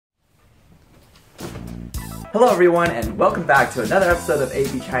Hello everyone and welcome back to another episode of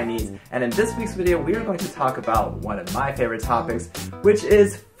AP Chinese, and in this week's video we are going to talk about one of my favorite topics, which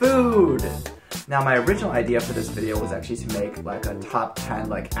is food! Now my original idea for this video was actually to make like a top 10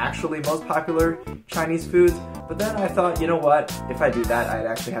 like actually most popular Chinese foods, but then I thought, you know what, if I do that I'd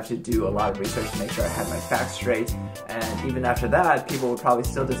actually have to do a lot of research to make sure I had my facts straight, and even after that people would probably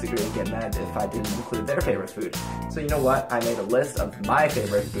still disagree and get mad if I didn't include their favorite food. So you know what, I made a list of my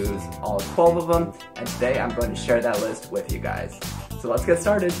favorite foods, all 12 of them, and today I'm going to share that list with you guys. So let's get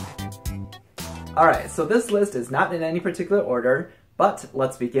started! Alright, so this list is not in any particular order, but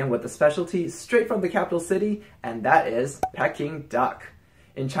let's begin with the specialty straight from the capital city, and that is Peking Duck.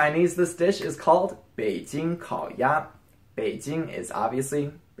 In Chinese, this dish is called Beijing Kao Ya. Beijing is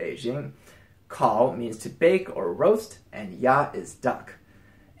obviously Beijing. Kao means to bake or roast, and Ya is duck.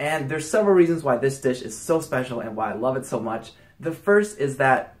 And there's several reasons why this dish is so special and why I love it so much. The first is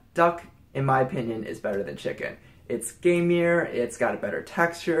that duck, in my opinion, is better than chicken. It's gamier, it's got a better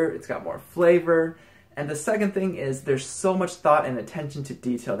texture, it's got more flavor. And the second thing is there's so much thought and attention to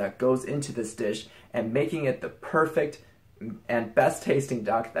detail that goes into this dish and making it the perfect and best tasting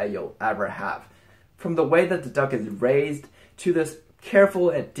duck that you'll ever have. From the way that the duck is raised to this careful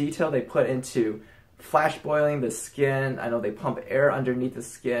detail they put into flash boiling the skin. I know they pump air underneath the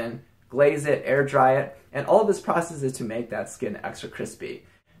skin, glaze it, air dry it, and all of this process is to make that skin extra crispy.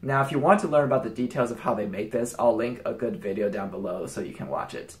 Now if you want to learn about the details of how they make this, I'll link a good video down below so you can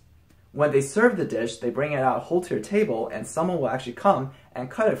watch it. When they serve the dish, they bring it out whole to your table and someone will actually come and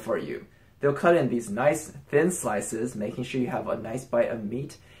cut it for you. They'll cut it in these nice thin slices, making sure you have a nice bite of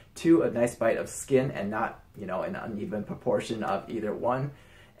meat to a nice bite of skin and not, you know, an uneven proportion of either one.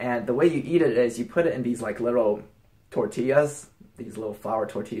 And the way you eat it is you put it in these like little tortillas, these little flour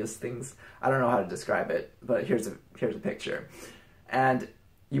tortillas things. I don't know how to describe it, but here's a picture. And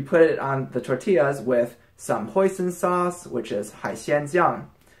you put it on the tortillas with some hoisin sauce, which is 海鲜酱.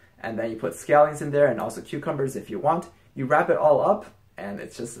 And then you put scallions in there and also cucumbers if you want. You wrap it all up and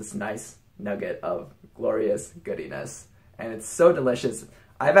it's just this nice nugget of glorious goodiness. And it's so delicious.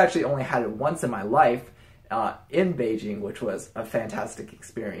 I've actually only had it once in my life in Beijing, which was a fantastic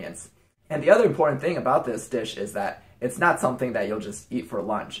experience. And the other important thing about this dish is that it's not something that you'll just eat for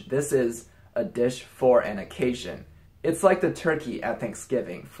lunch. This is a dish for an occasion. It's like the turkey at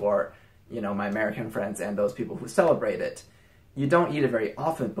Thanksgiving for, you know, my American friends and those people who celebrate it. You don't eat it very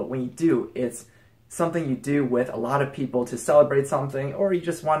often, but when you do, it's something you do with a lot of people to celebrate something, or you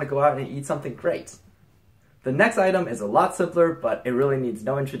just want to go out and eat something great. The next item is a lot simpler, but it really needs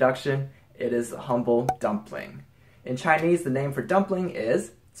no introduction. It is a humble dumpling. In Chinese, the name for dumpling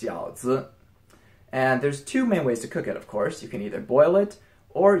is 饺子. And there's two main ways to cook it, of course. You can either boil it,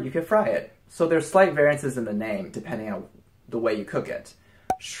 or you can fry it. So there's slight variances in the name, depending on the way you cook it.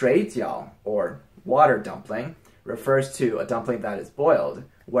 水饺, or water dumpling, refers to a dumpling that is boiled,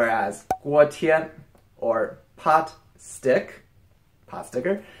 whereas 锅贴, or pot sticker,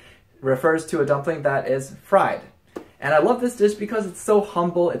 refers to a dumpling that is fried. And I love this dish because it's so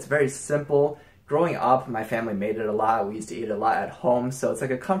humble, it's very simple. Growing up, my family made it a lot, we used to eat it a lot at home, so it's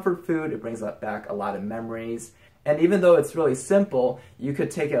like a comfort food, it brings back a lot of memories. And even though it's really simple, you could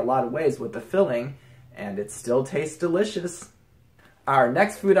take it a lot of ways with the filling, and it still tastes delicious. Our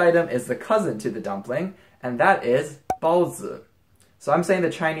next food item is the cousin to the dumpling, and that is 包子. So I'm saying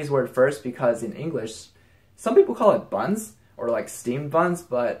the Chinese word first because in English, some people call it buns, or like steamed buns,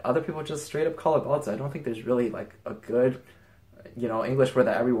 but other people just straight up call it 包子. I don't think there's really like a good, you know, English word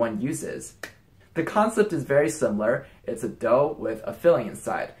that everyone uses. The concept is very similar. It's a dough with a filling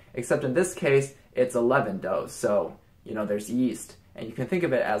inside, except in this case, it's a leavened dough, so, you know, there's yeast. And you can think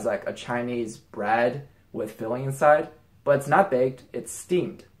of it as like a Chinese bread with filling inside, but it's not baked, it's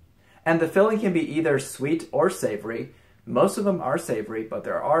steamed. And the filling can be either sweet or savory. Most of them are savory, but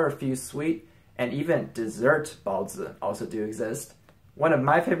there are a few sweet, and even dessert 包子also do exist. One of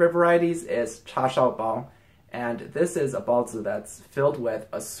my favorite varieties is 叉烧包, and this is a 包子 that's filled with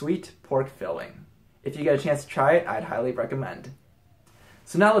a sweet pork filling. If you get a chance to try it, I'd highly recommend.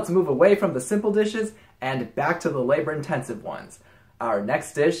 So now let's move away from the simple dishes and back to the labor-intensive ones. Our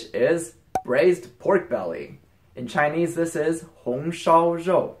next dish is braised pork belly. In Chinese, this is 红烧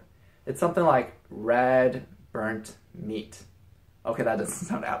肉. It's something like red, burnt meat. Okay, that doesn't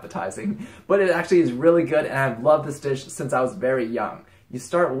sound appetizing, but it actually is really good, and I've loved this dish since I was very young. You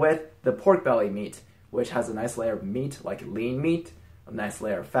start with the pork belly meat, which has a nice layer of meat, like lean meat, a nice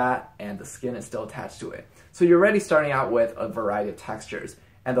layer of fat, and the skin is still attached to it. So you're already starting out with a variety of textures,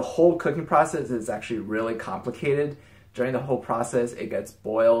 and the whole cooking process is actually really complicated. During the whole process, it gets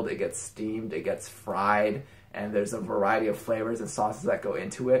boiled, it gets steamed, it gets fried, and there's a variety of flavors and sauces that go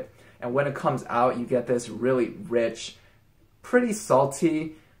into it. And when it comes out, you get this really rich, pretty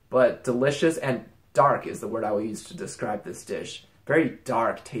salty, but delicious, and dark is the word I will use to describe this dish. Very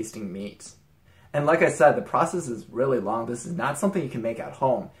dark tasting meat. And like I said, the process is really long. This is not something you can make at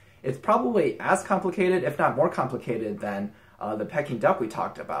home. It's probably as complicated, if not more complicated, than the Peking duck we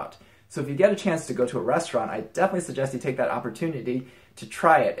talked about. So if you get a chance to go to a restaurant, I definitely suggest you take that opportunity to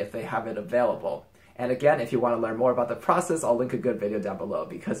try it if they have it available. And again, if you want to learn more about the process, I'll link a good video down below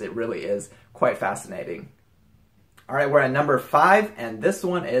because it really is quite fascinating. Alright, we're at number 5, and this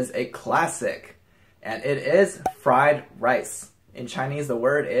one is a classic. And it is fried rice. In Chinese, the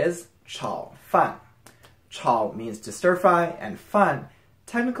word is Chow fan. Chow means to stir fry, and fan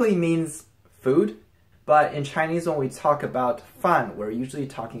technically means food. But in Chinese, when we talk about fan, we're usually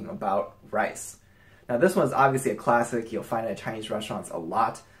talking about rice. Now, this one's obviously a classic. You'll find it at Chinese restaurants a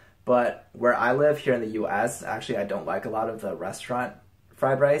lot. But where I live here in the US, actually, I don't like a lot of the restaurant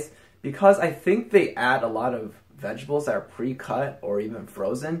fried rice because I think they add a lot of vegetables that are pre-cut or even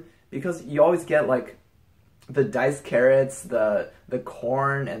frozen, because you always get like the diced carrots, the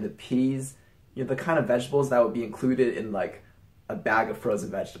corn, and the peas, you know, the kind of vegetables that would be included in like a bag of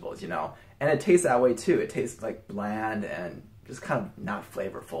frozen vegetables, you know. And it tastes that way too. It tastes like bland and just kind of not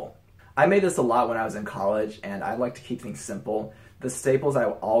flavorful. I made this a lot when I was in college, and I like to keep things simple. The staples I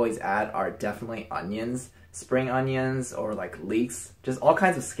will always add are definitely onions, spring onions, or like leeks, just all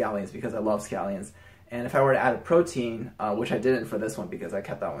kinds of scallions because I love scallions. And if I were to add a protein, which I didn't for this one because I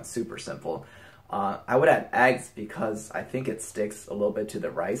kept that one super simple, I would add eggs because I think it sticks a little bit to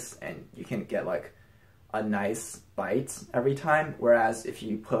the rice and you can get like a nice bite every time. Whereas if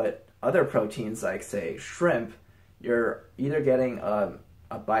you put other proteins like say shrimp, you're either getting a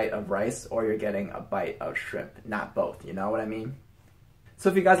bite of rice or you're getting a bite of shrimp, not both, you know what I mean? So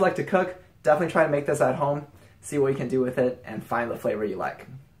if you guys like to cook, definitely try to make this at home, see what you can do with it, and find the flavor you like.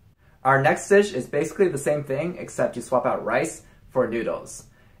 Our next dish is basically the same thing, except you swap out rice for noodles.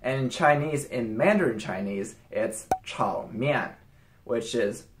 And in Chinese, in Mandarin Chinese, it's Chow mian, which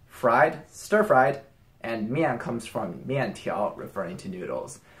is fried, stir-fried, and mian comes from mian tiao, referring to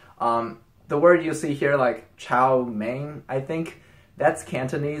noodles. The word you'll see here, like chow mein, I think, that's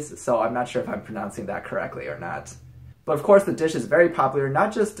Cantonese, so I'm not sure if I'm pronouncing that correctly or not. But of course, the dish is very popular,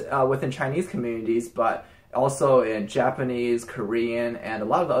 not just within Chinese communities, but also in Japanese, Korean, and a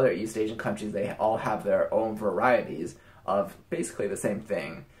lot of the other East Asian countries. They all have their own varieties of basically the same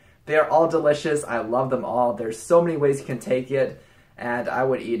thing. They are all delicious. I love them all. There's so many ways you can take it, and I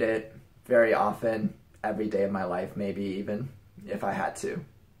would eat it very often, every day of my life, maybe even, if I had to.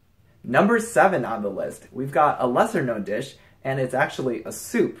 Number 7 on the list, we've got a lesser known dish, and it's actually a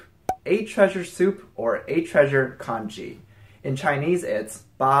soup. 8 treasure soup or 8 treasure congee. In Chinese, it's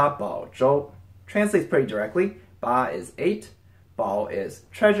ba bao zhou. Translates pretty directly. Ba is 8, bao is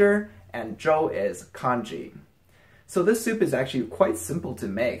treasure, and zhou is congee. So this soup is actually quite simple to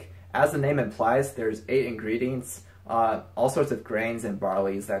make. As the name implies, there's 8 ingredients, all sorts of grains and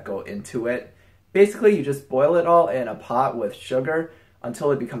barleys that go into it. Basically, you just boil it all in a pot with sugar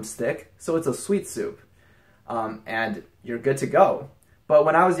until it becomes thick. So it's a sweet soup, and you're good to go. But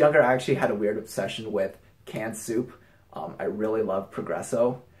when I was younger, I actually had a weird obsession with canned soup. I really love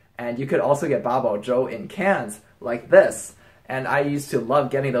Progresso. And you could also get ba bao zhou in cans like this. And I used to love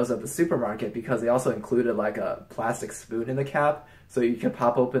getting those at the supermarket because they also included like a plastic spoon in the cap. So you could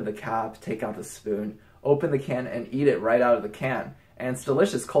pop open the cap, take out the spoon, open the can, and eat it right out of the can. And it's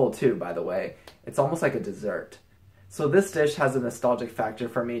delicious cold too, by the way. It's almost like a dessert. So this dish has a nostalgic factor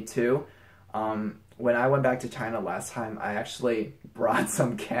for me too. When I went back to China last time, I actually brought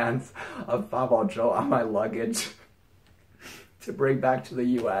some cans of ba bao zhou on my luggage to bring back to the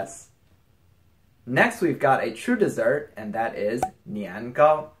US. Next, we've got a true dessert, and that is nian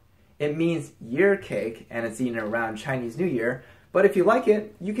gao. It means year cake, and it's eaten around Chinese New Year, but if you like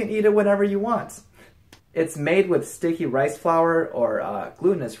it, you can eat it whenever you want. It's made with sticky rice flour or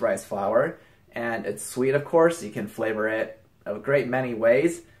glutinous rice flour, and it's sweet, of course. You can flavor it a great many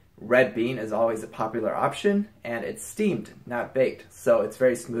ways. Red bean is always a popular option, and it's steamed, not baked, so it's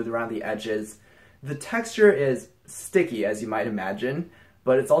very smooth around the edges. The texture is sticky, as you might imagine,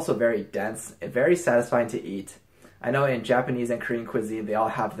 but it's also very dense and very satisfying to eat. I know in Japanese and Korean cuisine, they all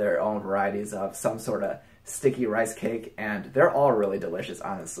have their own varieties of some sort of sticky rice cake, and they're all really delicious,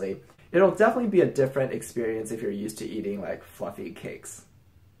 honestly. It'll definitely be a different experience if you're used to eating like fluffy cakes.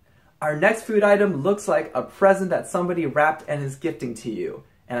 Our next food item looks like a present that somebody wrapped and is gifting to you,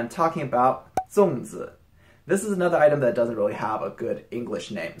 and I'm talking about Zong Zi. This is another item that doesn't really have a good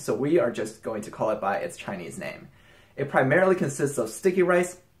English name, so we are just going to call it by its Chinese name. It primarily consists of sticky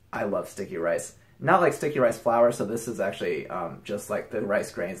rice. I love sticky rice. Not like sticky rice flour, so this is actually just like the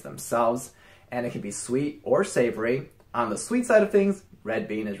rice grains themselves. And it can be sweet or savory. On the sweet side of things, red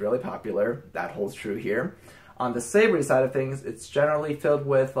bean is really popular. That holds true here. On the savory side of things, it's generally filled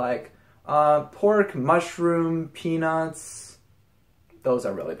with like pork, mushroom, peanuts. Those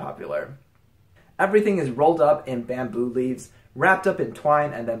are really popular. Everything is rolled up in bamboo leaves, wrapped up in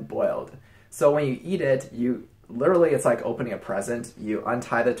twine, and then boiled. So when you eat it, literally it's like opening a present. You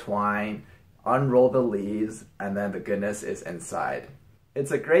untie the twine, unroll the leaves, and then the goodness is inside.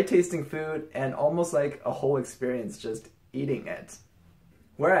 It's a great tasting food and almost like a whole experience just eating it.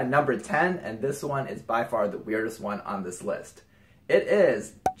 We're at number 10, and this one is by far the weirdest one on this list. It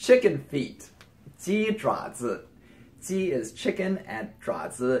is chicken feet. 鸡爪子. 鸡 is chicken and 爪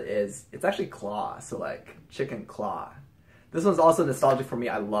子it's actually claw, so like chicken claw. This one's also nostalgic for me.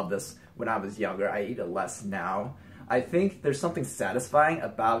 I love this when I was younger. I eat it less now. I think there's something satisfying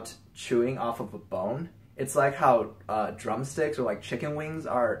about chewing off of a bone. It's like how drumsticks or like chicken wings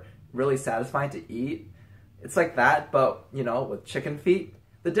are really satisfying to eat. It's like that, but you know, with chicken feet.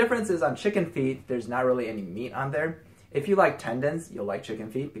 The difference is on chicken feet, there's not really any meat on there. If you like tendons, you'll like chicken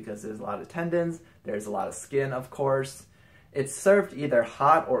feet because there's a lot of tendons. There's a lot of skin, of course. It's served either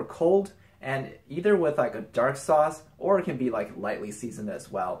hot or cold, and either with like a dark sauce, or it can be like lightly seasoned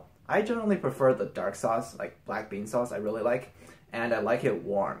as well. I generally prefer the dark sauce, like black bean sauce I really like, and I like it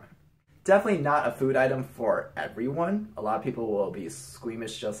warm. Definitely not a food item for everyone. A lot of people will be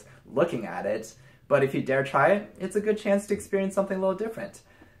squeamish just looking at it, but if you dare try it, it's a good chance to experience something a little different.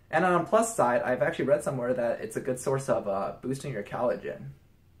 And on the plus side, I've actually read somewhere that it's a good source of boosting your collagen.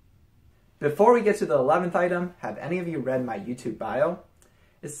 Before we get to the 11th item, have any of you read my YouTube bio?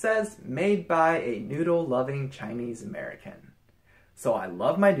 It says, made by a noodle-loving Chinese American. So I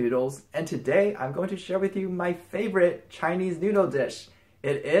love my noodles, and today I'm going to share with you my favorite Chinese noodle dish.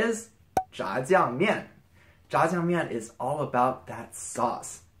 It is Zhajiangmian. Zhajiangmian is all about that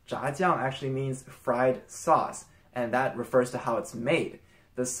sauce. Zhajiang actually means fried sauce, and that refers to how it's made.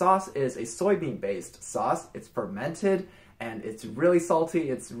 The sauce is a soybean-based sauce. It's fermented, and it's really salty,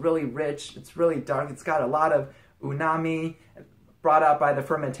 it's really rich, it's really dark. It's got a lot of umami brought out by the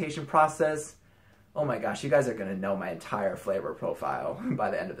fermentation process. Oh my gosh, you guys are gonna know my entire flavor profile by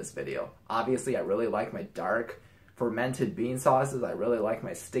the end of this video. Obviously, I really like my dark fermented bean sauces. I really like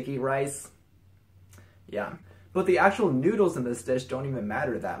my sticky rice. Yeah, but the actual noodles in this dish don't even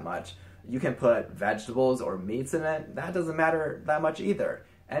matter that much. You can put vegetables or meats in it. That doesn't matter that much either.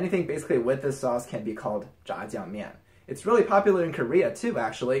 Anything basically with this sauce can be called Zhajiangmian. It's really popular in Korea too,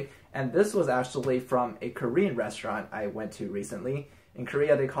 actually, and this was actually from a Korean restaurant I went to recently. In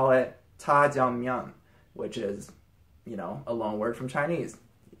Korea, they call it Zhajiangmian, which is, you know, a loan word from Chinese,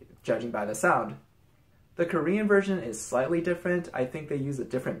 judging by the sound. The Korean version is slightly different. I think they use a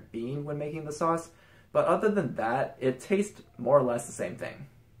different bean when making the sauce, but other than that, it tastes more or less the same thing.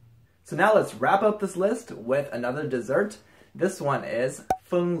 So now let's wrap up this list with another dessert. This one is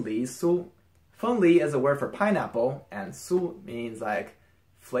feng li su. Feng li is a word for pineapple, and su means like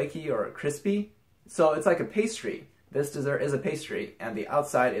flaky or crispy. So it's like a pastry. This dessert is a pastry, and the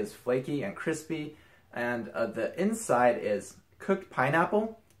outside is flaky and crispy, and the inside is cooked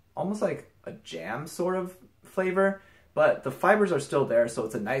pineapple, almost like a jam sort of flavor, but the fibers are still there, so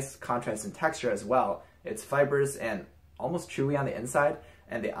it's a nice contrast in texture as well. It's fibers and almost chewy on the inside,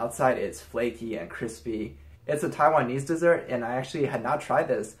 and the outside is flaky and crispy. It's a Taiwanese dessert, and I actually had not tried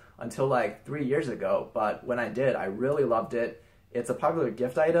this until like 3 years ago, but when I did, I really loved it. It's a popular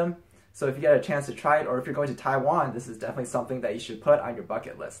gift item, so if you get a chance to try it, or if you're going to Taiwan, this is definitely something that you should put on your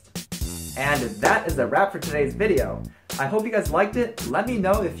bucket list. And that is a wrap for today's video. I hope you guys liked it. Let me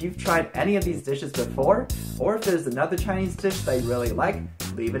know if you've tried any of these dishes before, or if there's another Chinese dish that you really like,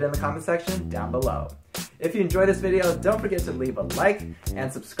 leave it in the comment section down below. If you enjoyed this video, don't forget to leave a like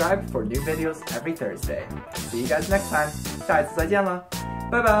and subscribe for new videos every Thursday. See you guys next time. 下一次再见了，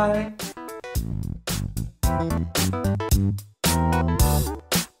拜拜。